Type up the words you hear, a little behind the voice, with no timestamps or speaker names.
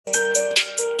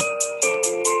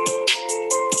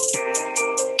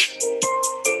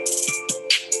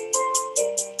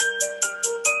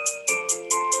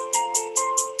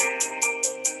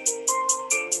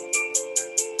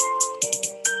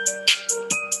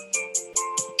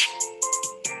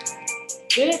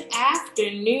Good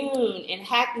afternoon and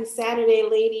happy Saturday,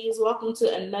 ladies. Welcome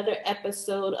to another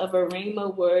episode of A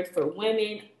Rhema Word for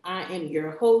Women. I am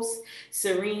your host,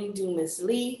 Serene Dumas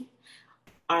Lee.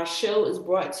 Our show is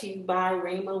brought to you by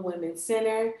Rhema Women's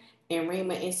Center and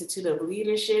Rhema Institute of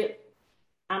Leadership.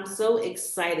 I'm so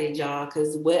excited, y'all,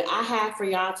 because what I have for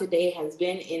y'all today has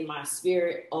been in my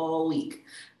spirit all week.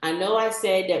 I know I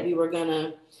said that we were going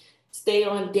to stay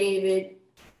on David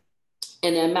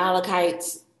and the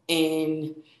Amalekites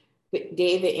and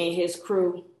David and his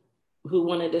crew who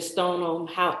wanted to stone him.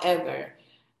 However,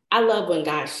 I love when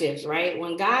God shifts, right?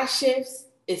 When God shifts,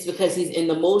 it's because he's in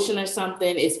the motion or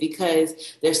something. It's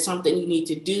because there's something you need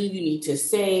to do, you need to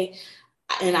say.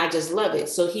 And I just love it.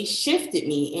 So he shifted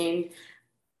me.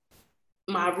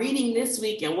 And my reading this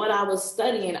week and what I was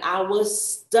studying, I was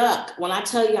stuck. When I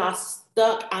tell y'all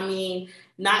stuck, I mean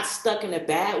not stuck in a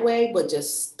bad way, but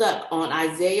just stuck on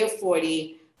Isaiah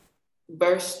 40,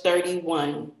 verse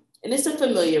 31. And it's a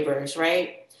familiar verse,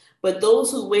 right? But those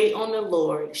who wait on the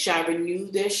Lord shall renew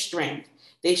their strength.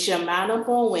 They shall mount up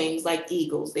on wings like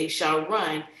eagles. They shall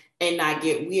run and not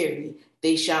get weary.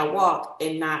 They shall walk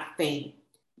and not faint.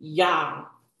 Y'all,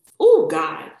 oh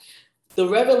God, the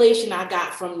revelation I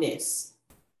got from this.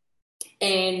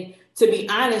 And to be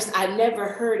honest, I never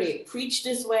heard it preached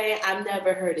this way. I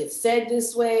never heard it said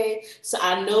this way. So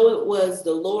I know it was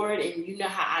the Lord, and you know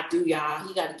how I do, y'all.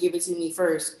 He got to give it to me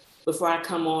first before I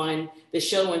come on the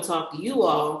show and talk to you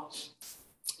all.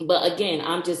 But again,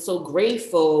 I'm just so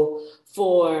grateful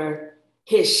for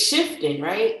his shifting,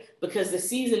 right? Because the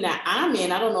season that I'm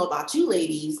in, I don't know about you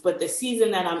ladies, but the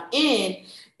season that I'm in,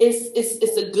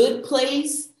 it's a good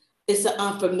place. It's an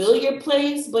unfamiliar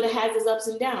place, but it has its ups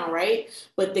and downs, right?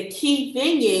 But the key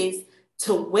thing is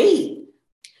to wait.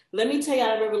 Let me tell you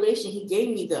the revelation he gave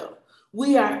me, though.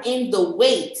 We are in the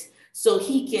wait so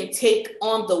he can take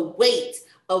on the weight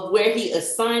of where he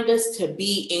assigned us to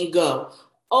be and go.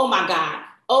 Oh, my God.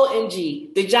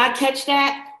 OMG. Did y'all catch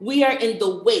that? We are in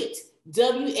the wait.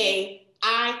 W-A-I-T.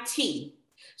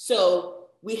 So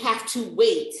we have to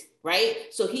wait, right?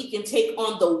 So he can take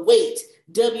on the weight.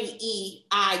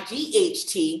 W-E-I-G-H-T,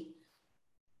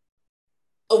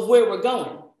 of where we're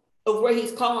going, of where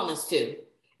he's calling us to.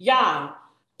 Y'all,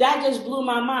 that just blew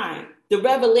my mind. The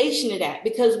revelation of that,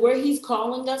 because where he's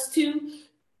calling us to,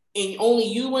 and only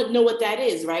you would know what that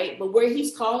is, right? But where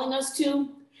he's calling us to,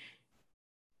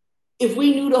 if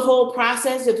we knew the whole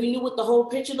process, if we knew what the whole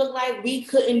picture looked like, we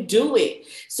couldn't do it.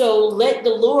 So let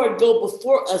the Lord go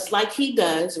before us like he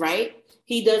does, right?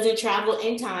 He doesn't travel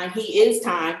in time. He is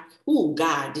time. Oh,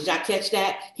 God, did y'all catch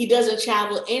that? He doesn't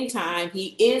travel in time.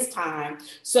 He is time.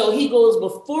 So he goes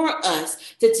before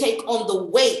us to take on the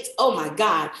weight, oh my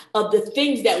God, of the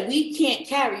things that we can't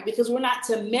carry because we're not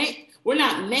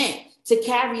meant to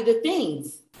carry the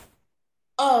things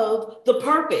of the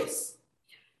purpose.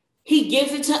 He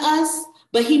gives it to us,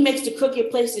 but he makes the crooked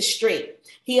places straight.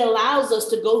 He allows us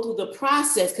to go through the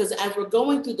process because as we're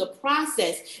going through the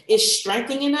process, it's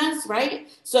strengthening us, right?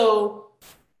 So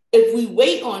if we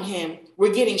wait on him,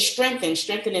 we're getting strengthened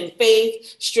in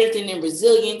faith, strengthened in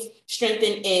resilience,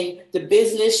 strengthened in the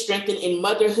business, strengthened in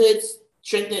motherhood,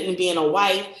 strengthened in being a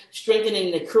wife, strengthened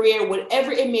in the career,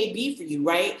 whatever it may be for you,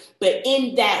 right? But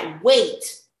in that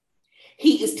weight,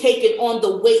 he is taking on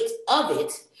the weight of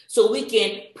it so we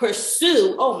can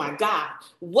pursue, oh my God,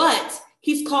 what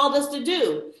he's called us to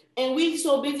do. And we're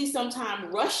so busy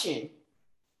sometimes rushing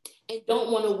and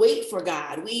don't want to wait for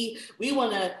God. We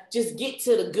want to just get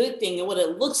to the good thing and what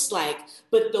it looks like.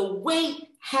 But the wait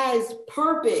has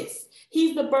purpose.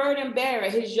 He's the burden bearer.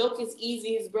 His yoke is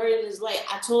easy. His burden is light.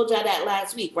 I told y'all that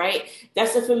last week, right?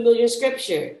 That's a familiar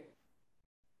scripture.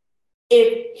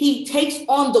 If he takes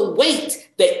on the weight,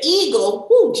 the eagle,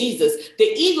 Jesus, the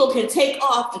eagle can take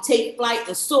off and take flight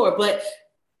and soar. But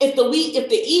if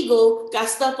the eagle got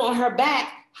stuck on her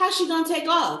back, how's she going to take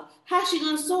off? How's she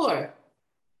going to soar?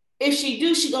 If she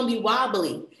do, she's going to be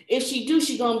wobbly. If she do,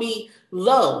 she's going to be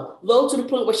low to the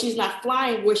point where she's not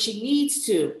flying where she needs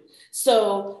to.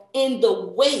 So in the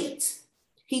weight,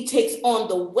 he takes on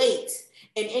the weight.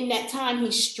 And in that time, he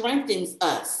strengthens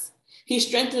us. He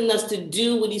strengthens us to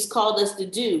do what he's called us to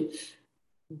do.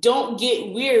 Don't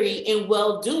get weary in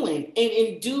well-doing. And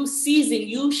in due season,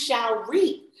 you shall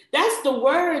reap. That's the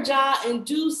word, y'all, in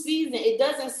due season. It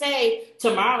doesn't say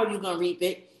tomorrow you're going to reap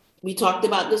it. We talked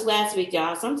about this last week,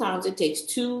 y'all. Sometimes it takes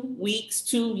 2 weeks,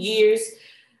 2 years,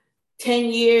 10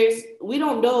 years. We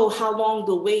don't know how long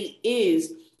the wait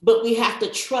is, but we have to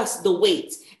trust the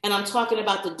wait. And I'm talking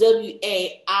about the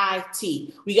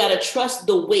W-A-I-T. We got to trust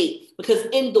the wait because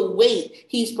in the wait,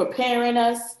 he's preparing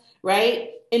us, right?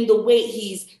 In the wait,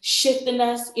 he's shifting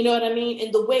us. You know what I mean?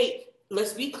 In the wait,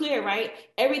 let's be clear, right?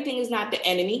 Everything is not the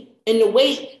enemy. In the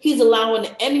weight, he's allowing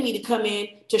the enemy to come in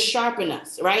to sharpen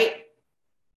us, right?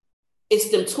 It's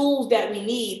the tools that we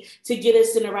need to get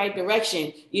us in the right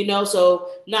direction, so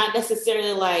not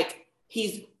necessarily like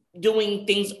he's doing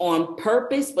things on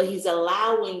purpose, but he's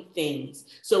allowing things.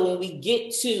 So when we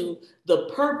get to the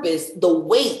purpose, the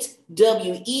weight,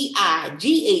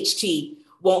 WEIGHT,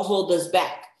 won't hold us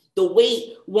back. The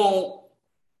weight won't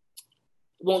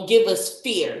give us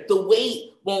fear. The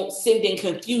weight won't send in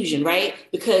confusion, right?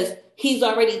 Because he's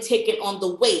already taken on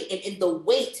the weight. And in the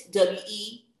weight,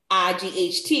 WEIGHT,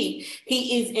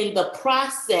 he is in the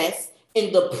process,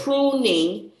 in the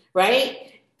pruning,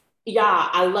 right? Y'all,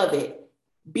 I love it.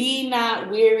 Be not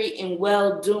weary in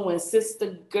well doing,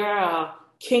 sister girl,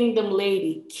 kingdom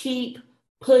lady. Keep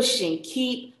pushing,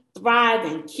 keep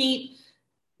thriving, keep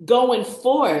going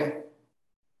forward.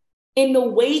 In the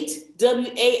weight,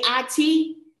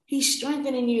 WAIT, he's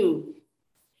strengthening you.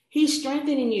 He's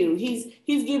strengthening you. He's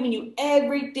giving you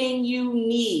everything you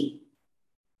need.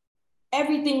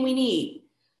 Everything we need.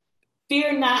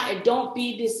 Fear not and don't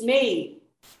be dismayed.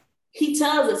 He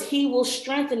tells us he will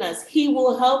strengthen us. He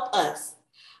will help us.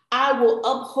 I will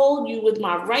uphold you with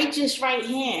my righteous right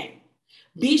hand.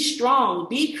 Be strong.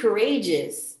 Be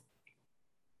courageous.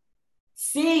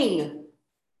 Sing.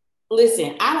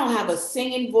 Listen, I don't have a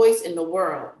singing voice in the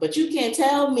world, but you can't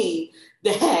tell me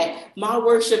that my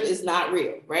worship is not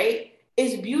real, right?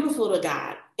 It's beautiful to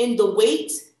God. In the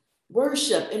wait,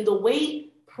 worship. In the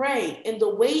wait, pray. In the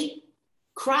wait,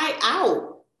 cry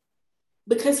out,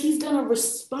 because he's going to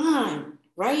respond,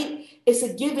 right? It's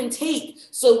a give and take.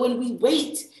 So when we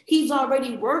wait, he's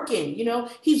already working,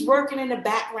 he's working in the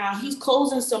background. He's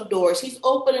closing some doors. He's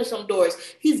opening some doors.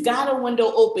 He's got a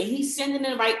window open. He's sending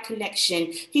the right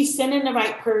connection. He's sending the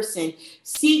right person.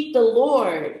 Seek the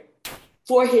Lord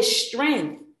for his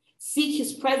strength. Seek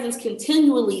his presence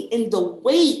continually in the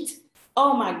wait.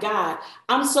 Oh my God.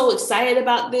 I'm so excited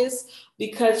about this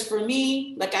because for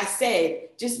me, like I said,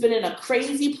 just been in a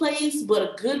crazy place, but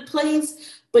a good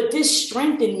place. But this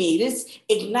strengthened me. This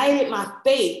ignited my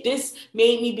faith. This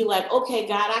made me be like, okay,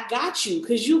 God, I got you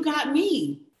because you got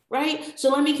me, right? So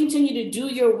let me continue to do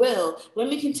your will. Let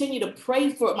me continue to pray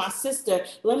for my sister.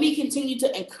 Let me continue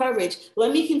to encourage.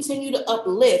 Let me continue to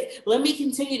uplift. Let me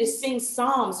continue to sing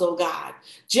psalms, oh God,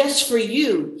 just for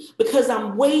you, because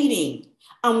I'm waiting.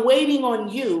 I'm waiting on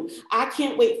you. I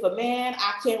can't wait for man.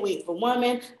 I can't wait for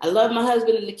woman. I love my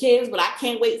husband and the kids, but I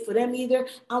can't wait for them either.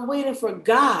 I'm waiting for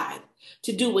God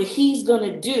to do what he's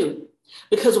going to do.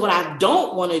 Because what I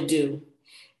don't want to do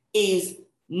is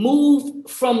move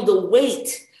from the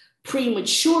weight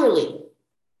prematurely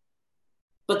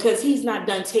because he's not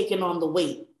done taking on the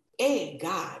weight. Hey,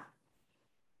 God.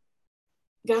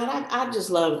 God, I just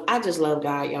love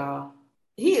God, y'all.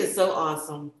 He is so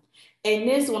awesome. And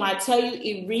this, when I tell you,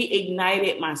 it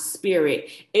reignited my spirit.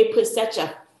 It put such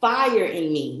a fire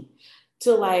in me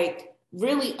to like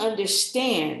really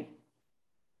understand,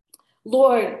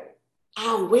 Lord,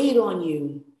 I'll wait on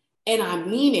you. And I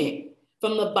mean it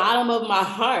from the bottom of my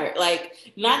heart. Like,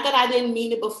 not that I didn't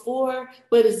mean it before,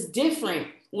 but it's different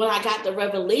when I got the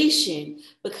revelation,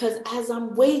 because as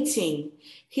I'm waiting,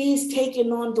 he's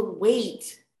taking on the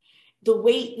weight. The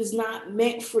weight is not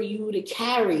meant for you to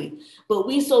carry, but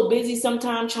we so busy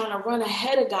sometimes trying to run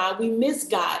ahead of God, we miss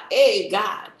God. Hey,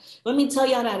 God, let me tell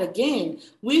y'all that again.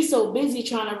 We so busy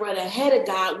trying to run ahead of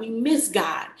God, we miss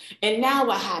God. And now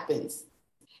what happens?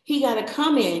 He got to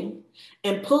come in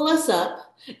and pull us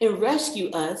up and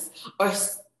rescue us, or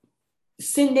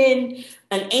send in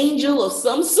an angel of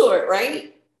some sort,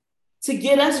 right? To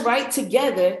get us right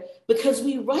together, because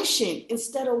we rushing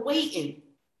instead of waiting.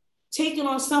 Taking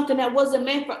on something that wasn't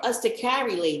meant for us to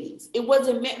carry, ladies. It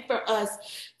wasn't meant for us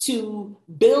to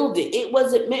build it. It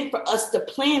wasn't meant for us to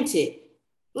plant it.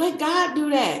 Let God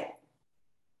do that.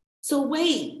 So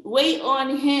wait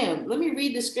on him. Let me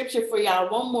read the scripture for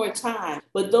y'all one more time.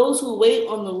 But those who wait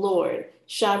on the Lord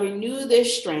shall renew their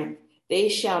strength. They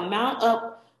shall mount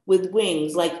up with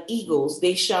wings like eagles.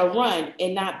 They shall run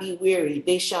and not be weary.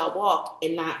 They shall walk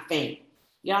and not faint.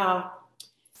 Y'all,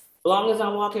 as long as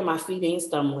I'm walking, my feet ain't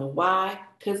stumbling. Why?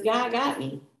 Because God got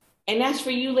me. And that's for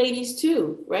you ladies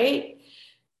too, right?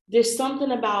 There's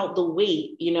something about the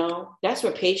weight, that's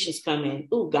where patience come in.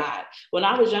 Oh, God. When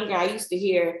I was younger, I used to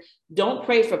hear, don't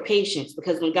pray for patience,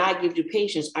 because when God gives you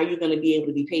patience, are you going to be able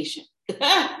to be patient?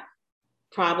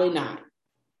 Probably not.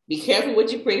 Be careful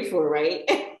what you pray for, right?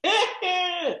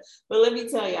 But let me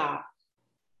tell y'all,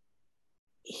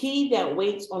 he that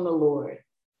waits on the Lord,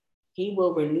 he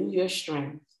will renew your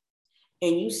strength.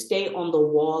 And you stay on the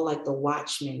wall like the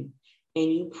watchman,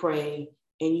 and you pray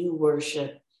and you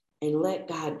worship and let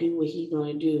God do what he's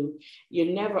going to do.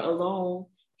 You're never alone.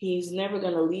 He's never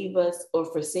going to leave us or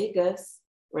forsake us,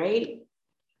 right?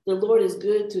 The Lord is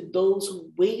good to those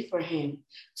who wait for him,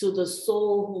 to the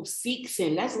soul who seeks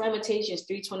him. That's Lamentations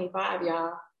 3:25,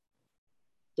 y'all.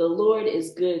 The Lord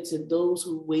is good to those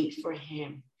who wait for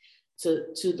him,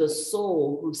 to the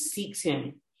soul who seeks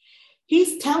him.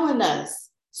 He's telling us.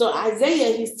 So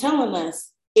Isaiah, he's telling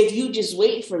us, if you just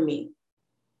wait for me.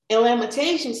 In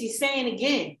Lamentations, he's saying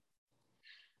again,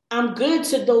 I'm good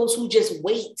to those who just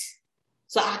wait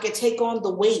so I can take on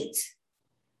the weight.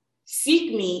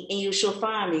 Seek me and you shall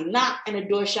find me. Knock and the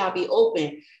door shall be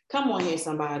open. Come on here,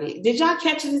 somebody. Did y'all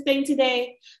catch this thing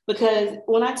today? Because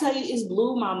when I tell you it's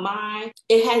blew my mind,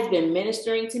 it has been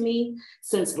ministering to me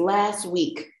since last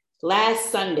week, last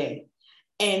Sunday.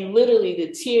 And literally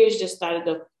the tears just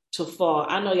started to fall.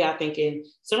 I know y'all thinking,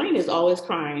 Serena's always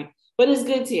crying, but it's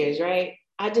good tears, right?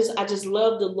 I just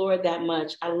love the Lord that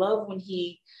much. I love when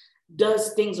he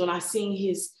does things, when I see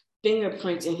his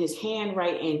fingerprints and his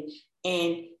handwriting,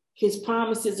 and his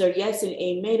promises are yes and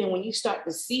amen. And when you start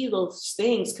to see those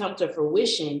things come to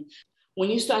fruition, when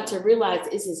you start to realize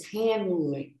it's his hand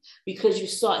moving because you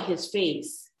sought his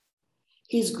face,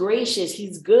 he's gracious,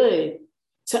 he's good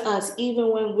to us,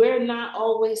 even when we're not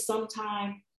always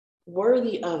sometimes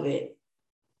worthy of it.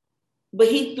 But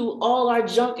he threw all our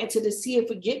junk into the sea of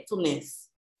forgetfulness.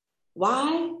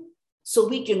 Why? So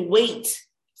we can wait,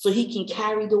 so he can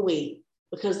carry the weight,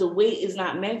 because the weight is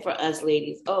not meant for us,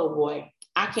 ladies. Oh boy,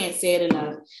 I can't say it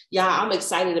enough. Y'all, I'm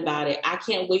excited about it. I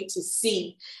can't wait to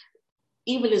see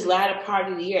even this latter part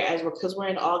of the year, because we're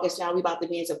in August now, we're about to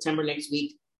be in September next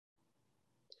week.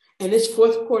 And this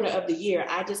fourth quarter of the year,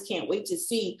 I just can't wait to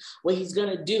see what he's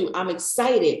going to do. I'm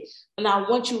excited. And I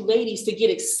want you ladies to get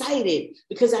excited,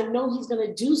 because I know he's going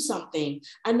to do something.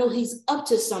 I know he's up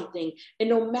to something. And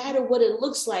no matter what it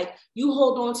looks like, you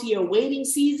hold on to your waiting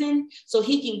season so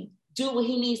he can do what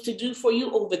he needs to do for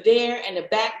you over there and the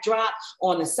backdrop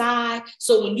on the side.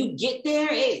 So when you get there,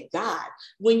 hey, God,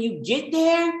 when you get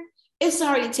there, it's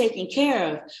already taken care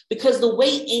of, because the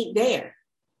weight ain't there.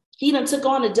 He done took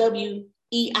on the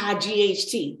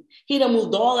WEIGHT. He done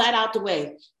moved all that out the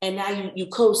way. And now you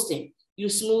coasting, you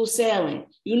smooth sailing.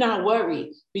 You're not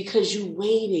worried because you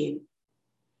waited.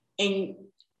 And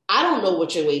I don't know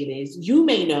what your weight is. You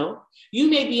may know. You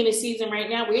may be in a season right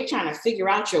now where you're trying to figure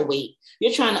out your weight.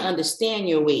 You're trying to understand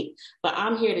your weight. But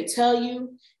I'm here to tell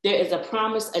you, there is a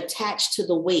promise attached to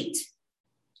the weight.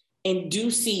 In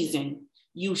due season,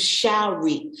 you shall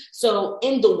reap. So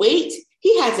in the wait,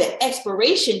 he has an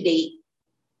expiration date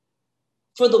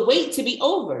for the wait to be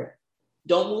over.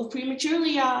 Don't move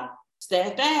prematurely, y'all.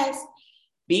 Stand fast.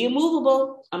 Be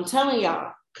immovable. I'm telling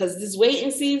y'all, because this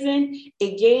waiting season,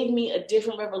 it gave me a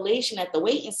different revelation that the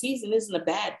waiting season isn't a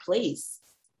bad place.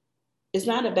 It's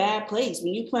not a bad place.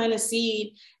 When you plant a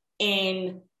seed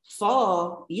in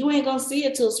fall, you ain't going to see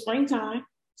it till springtime,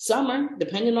 summer,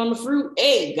 depending on the fruit.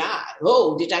 Hey, God.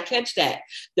 Oh, did I catch that?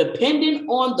 Depending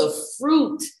on the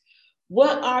fruit.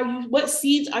 What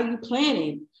seeds are you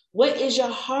planting? What is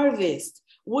your harvest?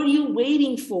 What are you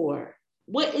waiting for?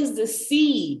 What is the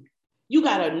seed? You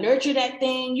got to nurture that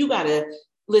thing. You got to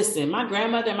listen. My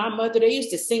grandmother and my mother, they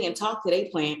used to sing and talk to their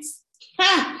plants.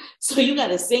 So you got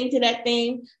to sing to that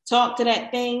thing, talk to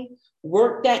that thing,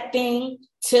 work that thing,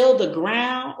 till the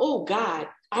ground. Oh God,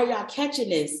 are y'all catching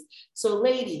this? So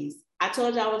ladies, I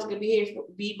told y'all I was going to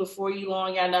be before you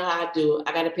long. Y'all know how I do.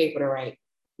 I got a paper to write.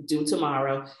 Due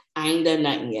tomorrow. I ain't done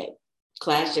nothing yet.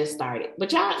 Class just started.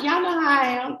 But y'all know how I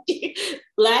am.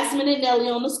 Last minute Nelly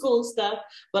on the school stuff.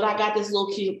 But I got this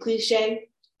little cute cliche.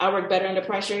 I work better under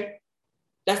pressure.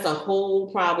 That's a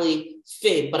whole probably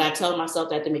fib. But I tell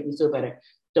myself that to make me feel better.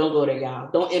 Don't go there,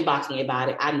 y'all. Don't inbox me about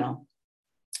it. I know.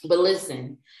 But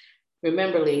listen,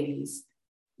 remember, ladies,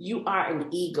 you are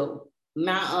an eagle.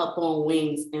 Mount up on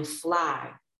wings and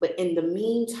fly. But in the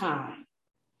meantime,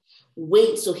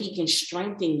 wait so he can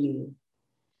strengthen you.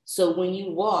 So when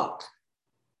you walk,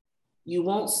 you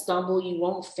won't stumble, you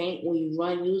won't faint. When you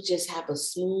run, you just have a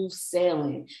smooth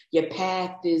sailing. Your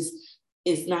path is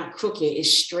not crooked,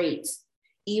 it's straight.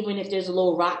 Even if there's a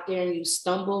little rock there and you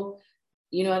stumble,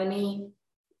 you know what I mean?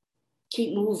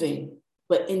 Keep moving.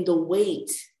 But in the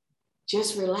wait,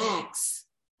 just relax.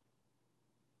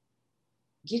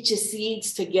 Get your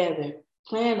seeds together.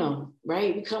 Plant them,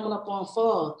 right? We're coming up on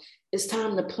fall. It's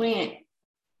time to plant,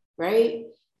 right?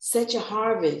 Set your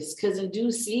harvest, because in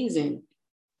due season,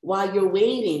 while you're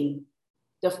waiting,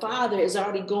 the Father is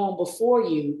already going before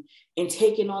you and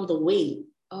taking on the weight.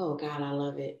 Oh, God, I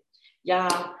love it.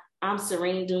 Y'all, I'm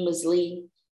Serene Dumas Lee.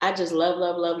 I just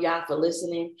love y'all for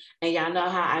listening. And y'all know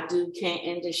how I can't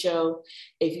end the show.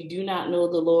 If you do not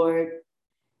know the Lord,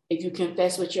 if you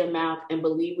confess with your mouth and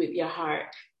believe with your heart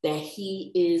that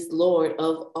he is Lord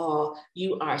of all,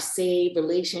 you are saved.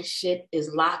 Relationship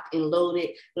is locked and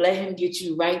loaded. Let him get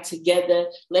you right together.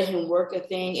 Let him work a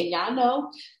thing. And y'all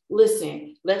know,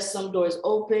 listen, let some doors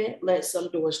open, let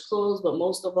some doors close, but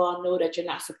most of all, know that you're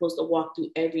not supposed to walk through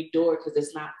every door because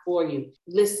it's not for you.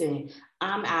 Listen,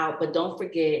 I'm out, but don't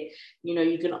forget,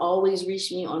 you can always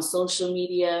reach me on social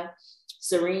media.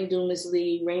 Serene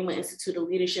Dumasley, Rhema Institute of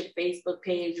Leadership Facebook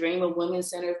page, Rhema Women's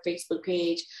Center Facebook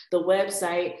page, the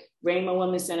website,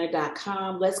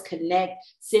 RhemaWomenCenter.com. Let's connect.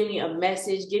 Send me a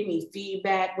message. Give me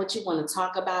feedback. What you want to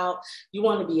talk about. You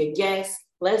want to be a guest.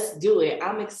 Let's do it.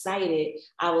 I'm excited.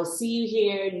 I will see you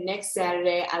here next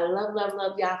Saturday. I love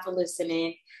y'all for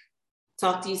listening.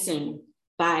 Talk to you soon.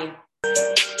 Bye.